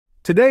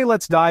Today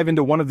let's dive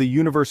into one of the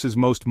universe's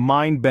most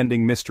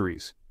mind-bending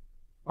mysteries.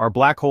 Are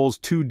black holes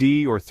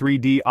 2D or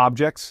 3D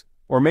objects,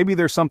 or maybe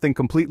there's something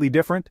completely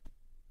different?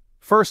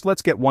 First,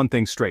 let's get one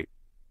thing straight.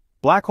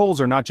 Black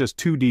holes are not just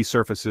 2D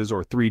surfaces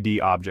or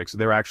 3D objects,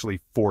 they're actually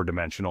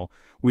four-dimensional.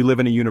 We live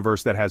in a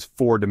universe that has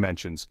four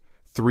dimensions.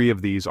 Three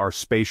of these are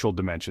spatial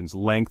dimensions: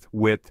 length,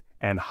 width,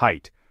 and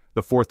height.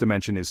 The fourth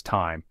dimension is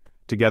time.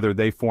 Together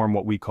they form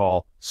what we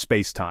call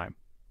spacetime.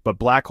 But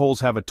black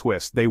holes have a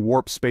twist. They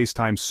warp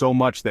spacetime so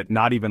much that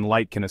not even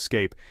light can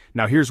escape.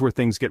 Now here's where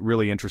things get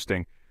really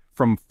interesting.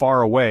 From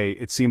far away,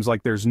 it seems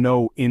like there's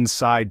no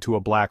inside to a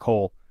black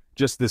hole,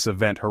 just this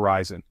event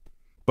horizon.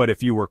 But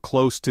if you were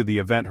close to the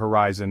event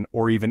horizon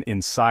or even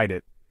inside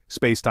it,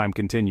 spacetime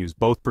continues.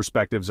 Both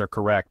perspectives are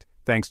correct,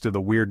 thanks to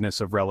the weirdness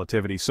of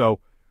relativity.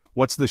 So,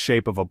 what's the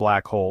shape of a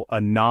black hole?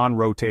 A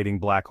non-rotating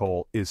black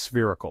hole is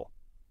spherical.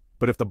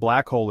 But if the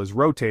black hole is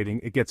rotating,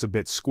 it gets a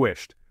bit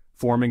squished,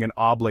 forming an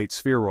oblate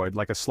spheroid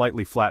like a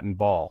slightly flattened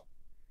ball.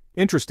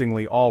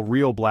 Interestingly, all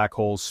real black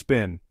holes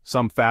spin,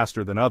 some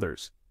faster than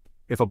others.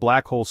 If a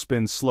black hole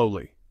spins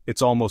slowly,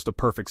 it's almost a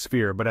perfect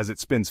sphere, but as it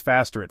spins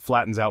faster, it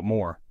flattens out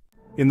more.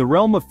 In the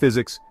realm of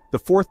physics, the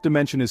fourth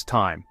dimension is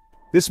time.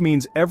 This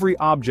means every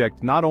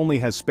object not only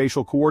has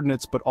spatial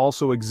coordinates but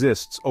also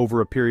exists over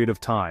a period of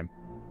time.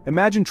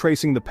 Imagine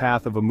tracing the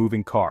path of a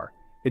moving car.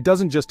 It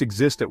doesn't just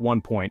exist at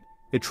one point,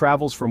 it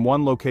travels from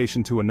one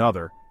location to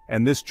another,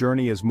 and this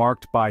journey is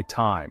marked by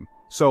time.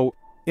 So,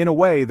 in a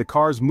way, the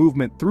car's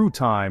movement through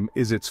time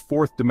is its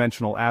fourth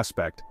dimensional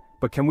aspect.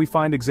 But can we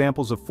find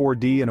examples of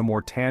 4D in a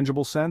more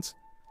tangible sense?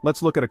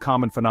 Let's look at a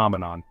common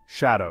phenomenon: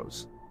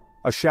 shadows.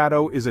 A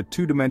shadow is a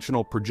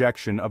two-dimensional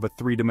projection of a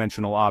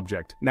three-dimensional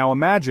object. Now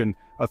imagine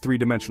a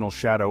three-dimensional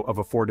shadow of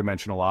a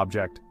four-dimensional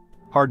object.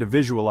 Hard to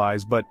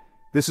visualize, but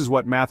this is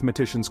what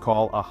mathematicians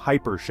call a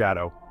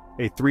hypershadow,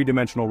 a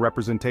three-dimensional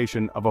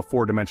representation of a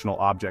four-dimensional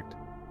object.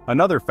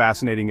 Another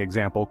fascinating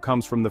example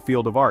comes from the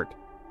field of art.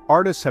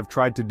 Artists have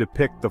tried to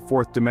depict the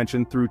fourth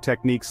dimension through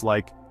techniques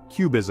like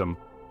cubism,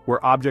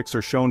 where objects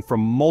are shown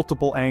from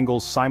multiple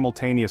angles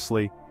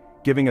simultaneously,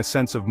 giving a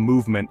sense of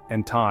movement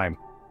and time.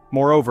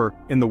 Moreover,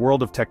 in the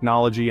world of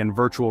technology and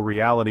virtual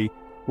reality,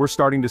 we're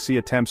starting to see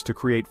attempts to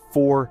create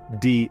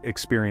 4D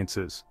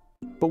experiences.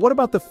 But what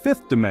about the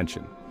fifth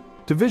dimension?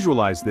 To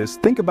visualize this,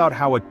 think about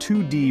how a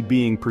 2D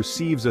being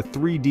perceives a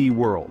 3D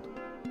world.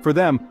 For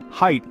them,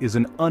 height is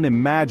an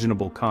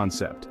unimaginable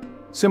concept.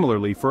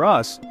 Similarly, for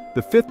us,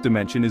 the fifth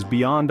dimension is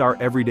beyond our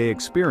everyday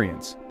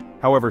experience.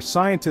 However,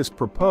 scientists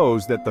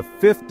propose that the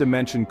fifth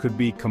dimension could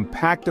be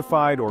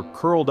compactified or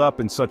curled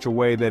up in such a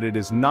way that it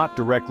is not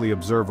directly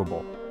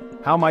observable.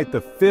 How might the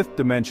fifth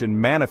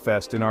dimension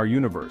manifest in our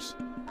universe?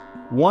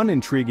 One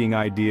intriguing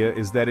idea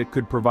is that it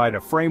could provide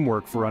a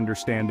framework for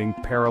understanding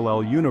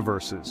parallel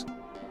universes.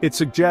 It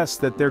suggests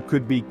that there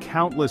could be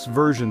countless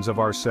versions of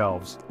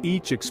ourselves,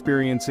 each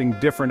experiencing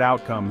different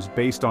outcomes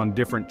based on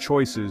different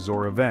choices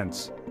or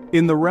events.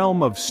 In the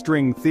realm of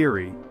string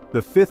theory,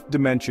 the fifth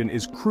dimension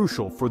is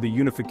crucial for the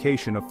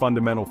unification of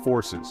fundamental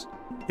forces.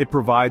 It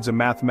provides a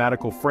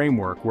mathematical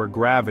framework where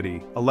gravity,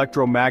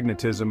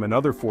 electromagnetism, and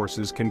other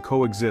forces can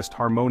coexist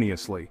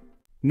harmoniously.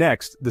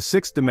 Next, the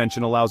sixth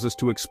dimension allows us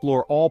to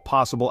explore all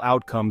possible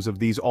outcomes of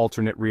these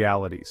alternate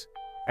realities.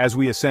 As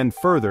we ascend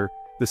further,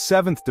 the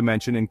seventh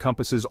dimension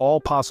encompasses all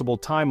possible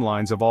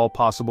timelines of all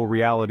possible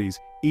realities,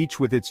 each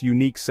with its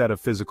unique set of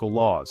physical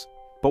laws.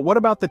 But what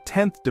about the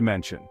 10th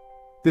dimension?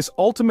 This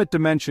ultimate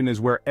dimension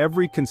is where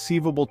every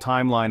conceivable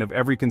timeline of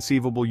every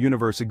conceivable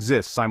universe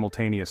exists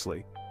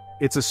simultaneously.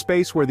 It's a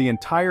space where the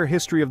entire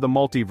history of the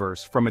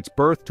multiverse, from its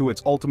birth to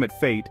its ultimate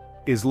fate,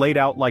 is laid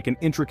out like an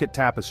intricate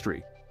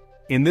tapestry.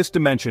 In this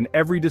dimension,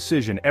 every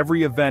decision,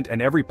 every event,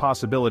 and every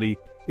possibility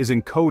is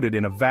encoded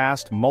in a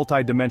vast,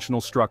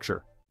 multi-dimensional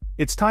structure.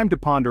 It's time to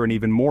ponder an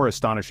even more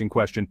astonishing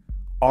question: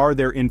 are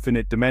there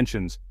infinite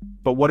dimensions?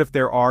 But what if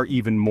there are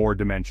even more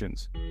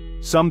dimensions?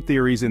 Some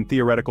theories in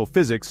theoretical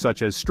physics,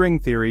 such as string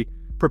theory,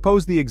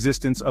 propose the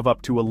existence of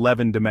up to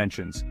 11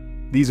 dimensions.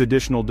 These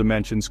additional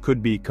dimensions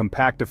could be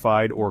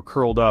compactified or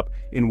curled up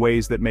in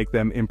ways that make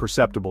them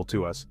imperceptible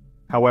to us.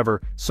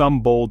 However, some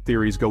bold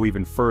theories go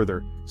even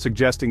further,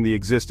 suggesting the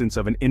existence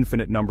of an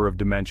infinite number of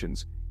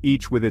dimensions,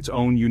 each with its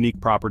own unique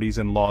properties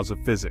and laws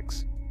of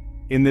physics.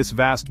 In this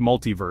vast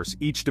multiverse,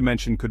 each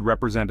dimension could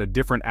represent a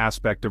different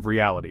aspect of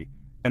reality,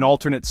 an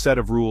alternate set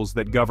of rules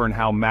that govern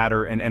how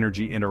matter and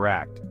energy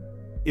interact.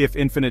 If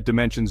infinite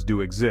dimensions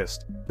do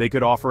exist, they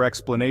could offer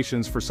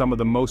explanations for some of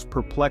the most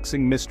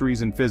perplexing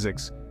mysteries in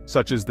physics,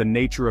 such as the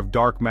nature of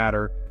dark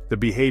matter, the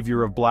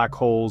behavior of black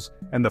holes,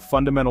 and the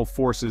fundamental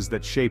forces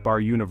that shape our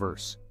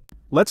universe.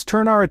 Let's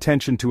turn our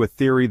attention to a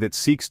theory that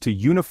seeks to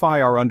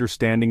unify our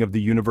understanding of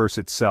the universe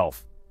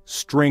itself: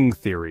 string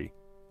theory.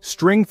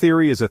 String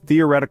theory is a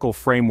theoretical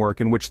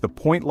framework in which the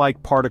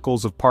point-like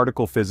particles of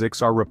particle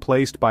physics are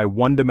replaced by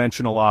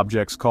one-dimensional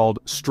objects called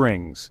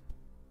strings.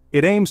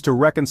 It aims to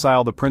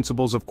reconcile the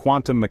principles of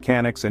quantum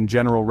mechanics and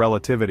general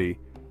relativity,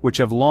 which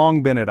have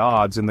long been at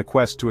odds in the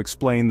quest to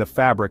explain the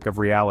fabric of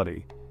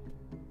reality.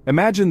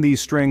 Imagine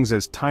these strings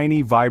as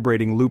tiny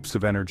vibrating loops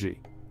of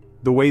energy.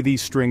 The way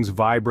these strings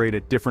vibrate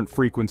at different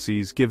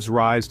frequencies gives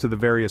rise to the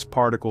various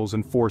particles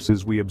and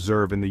forces we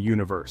observe in the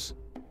universe.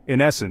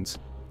 In essence,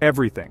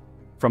 everything,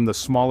 from the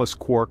smallest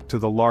quark to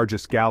the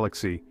largest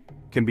galaxy,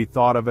 can be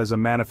thought of as a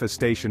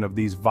manifestation of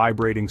these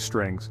vibrating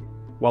strings.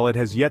 While it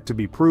has yet to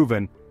be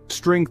proven,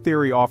 string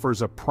theory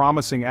offers a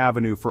promising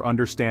avenue for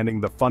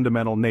understanding the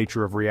fundamental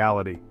nature of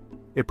reality.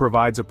 It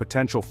provides a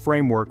potential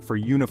framework for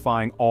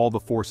unifying all the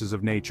forces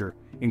of nature,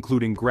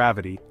 including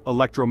gravity,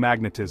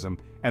 electromagnetism,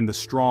 and the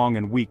strong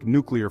and weak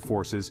nuclear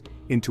forces,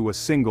 into a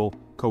single,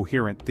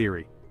 coherent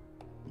theory.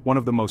 One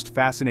of the most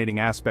fascinating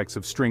aspects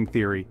of string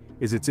theory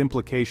is its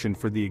implication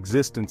for the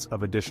existence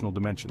of additional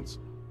dimensions.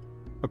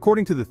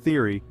 According to the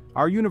theory,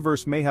 our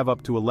universe may have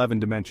up to 11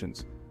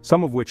 dimensions,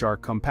 some of which are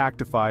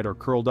compactified or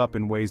curled up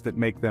in ways that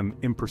make them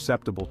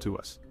imperceptible to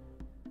us.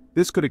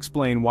 This could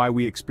explain why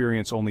we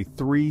experience only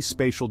 3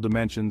 spatial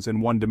dimensions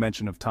in 1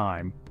 dimension of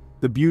time.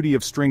 The beauty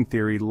of string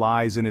theory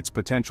lies in its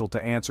potential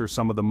to answer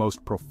some of the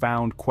most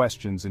profound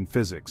questions in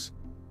physics.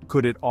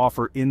 Could it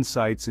offer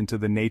insights into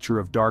the nature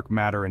of dark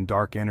matter and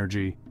dark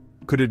energy?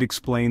 Could it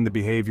explain the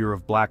behavior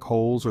of black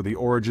holes or the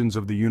origins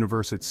of the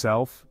universe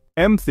itself?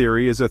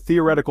 M-theory is a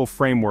theoretical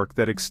framework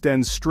that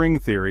extends string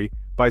theory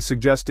by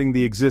suggesting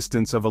the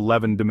existence of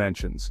 11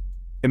 dimensions.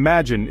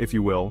 Imagine, if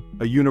you will,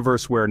 a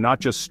universe where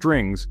not just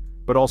strings,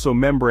 but also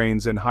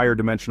membranes and higher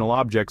dimensional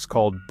objects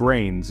called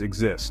branes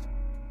exist.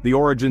 The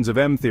origins of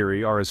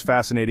M-theory are as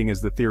fascinating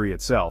as the theory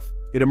itself.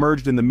 It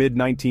emerged in the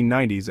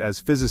mid-1990s as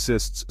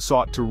physicists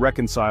sought to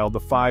reconcile the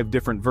 5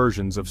 different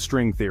versions of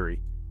string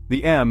theory.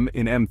 The M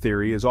in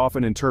M-theory is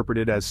often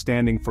interpreted as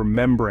standing for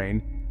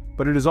membrane,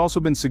 but it has also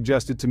been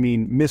suggested to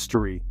mean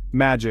mystery,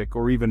 magic,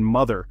 or even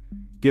mother,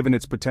 given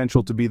its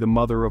potential to be the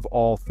mother of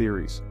all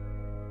theories.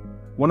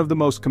 One of the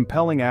most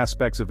compelling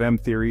aspects of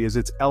M-theory is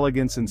its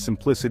elegance and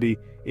simplicity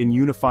in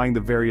unifying the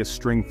various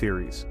string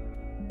theories.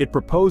 It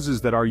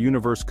proposes that our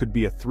universe could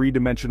be a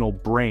 3-dimensional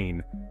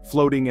brane,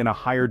 floating in a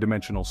higher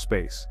dimensional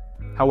space.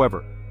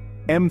 However,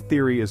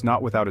 M-theory is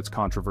not without its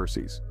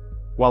controversies.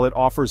 While it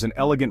offers an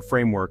elegant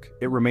framework,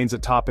 it remains a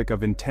topic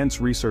of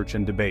intense research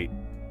and debate.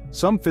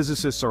 Some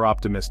physicists are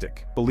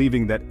optimistic,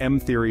 believing that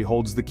M-theory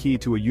holds the key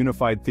to a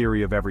unified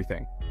theory of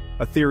everything,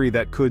 a theory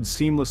that could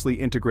seamlessly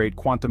integrate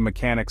quantum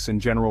mechanics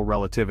and general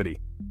relativity.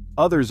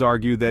 Others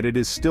argue that it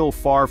is still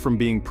far from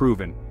being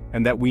proven,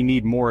 and that we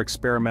need more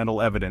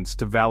experimental evidence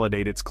to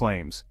validate its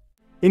claims.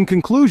 In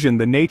conclusion,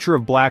 the nature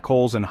of black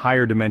holes and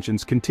higher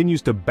dimensions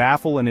continues to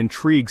baffle and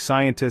intrigue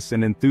scientists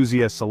and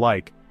enthusiasts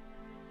alike.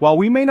 While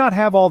we may not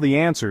have all the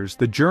answers,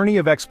 the journey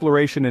of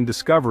exploration and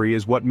discovery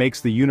is what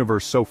makes the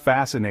universe so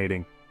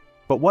fascinating.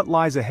 But what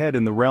lies ahead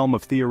in the realm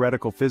of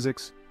theoretical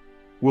physics?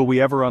 Will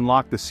we ever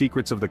unlock the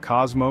secrets of the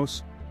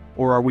cosmos?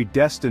 Or are we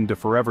destined to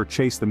forever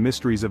chase the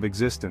mysteries of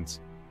existence?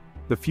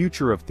 The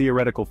future of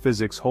theoretical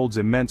physics holds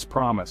immense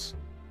promise.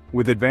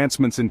 With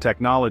advancements in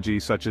technology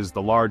such as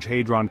the Large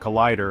Hadron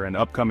Collider and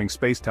upcoming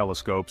space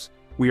telescopes,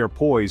 we are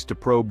poised to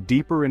probe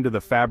deeper into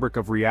the fabric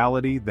of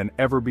reality than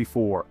ever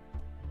before.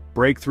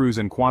 Breakthroughs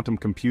in quantum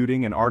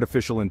computing and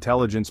artificial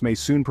intelligence may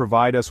soon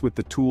provide us with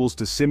the tools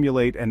to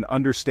simulate and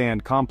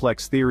understand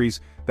complex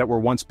theories that were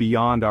once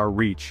beyond our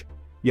reach.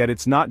 Yet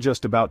it's not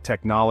just about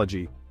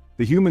technology.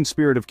 The human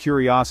spirit of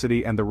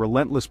curiosity and the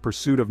relentless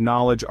pursuit of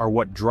knowledge are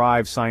what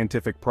drive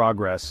scientific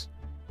progress.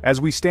 As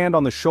we stand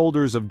on the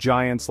shoulders of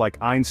giants like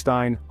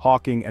Einstein,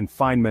 Hawking, and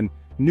Feynman,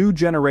 new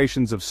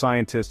generations of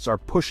scientists are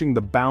pushing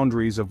the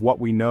boundaries of what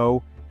we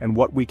know and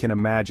what we can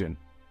imagine.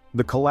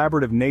 The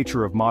collaborative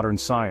nature of modern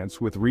science,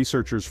 with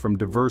researchers from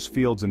diverse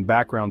fields and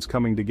backgrounds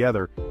coming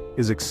together,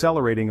 is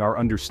accelerating our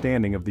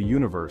understanding of the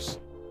universe.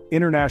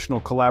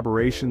 International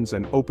collaborations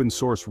and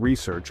open-source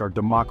research are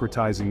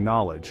democratizing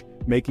knowledge,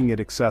 making it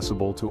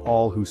accessible to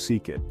all who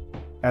seek it.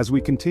 As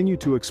we continue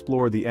to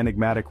explore the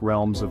enigmatic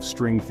realms of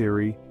string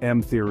theory,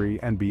 M-theory,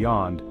 and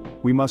beyond,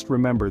 we must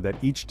remember that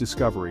each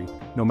discovery,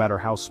 no matter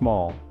how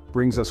small,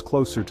 brings us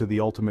closer to the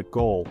ultimate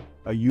goal,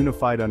 a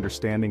unified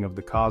understanding of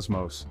the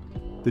cosmos.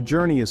 The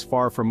journey is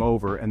far from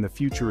over and the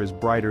future is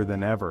brighter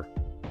than ever.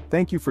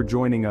 Thank you for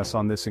joining us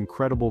on this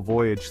incredible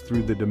voyage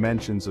through the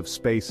dimensions of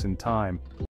space and time.